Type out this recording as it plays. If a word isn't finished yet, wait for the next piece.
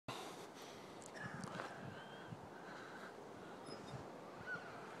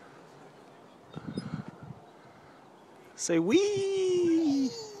Say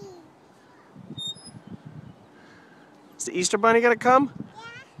wee. Is the Easter Bunny gonna come? Yeah.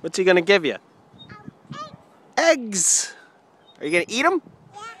 What's he gonna give you? Eggs. Eggs. Are you gonna eat them?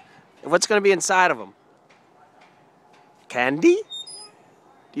 Yeah. And what's gonna be inside of them? Candy?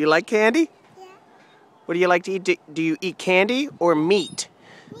 Do you like candy? Yeah. What do you like to eat? Do you eat candy or meat?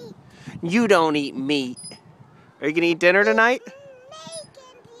 Meat. You don't eat meat. Are you gonna eat dinner tonight?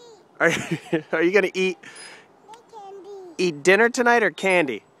 Are you gonna eat dinner tonight or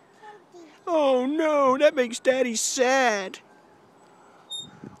candy? Oh no, that makes Daddy sad.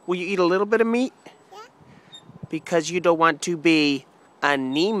 Will you eat a little bit of meat? Yeah. Because you don't want to be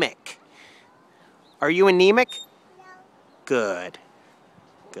anemic. Are you anemic? No. Good.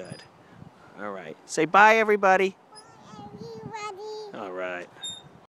 Good. All right. Say bye, everybody. Bye, everybody. All right.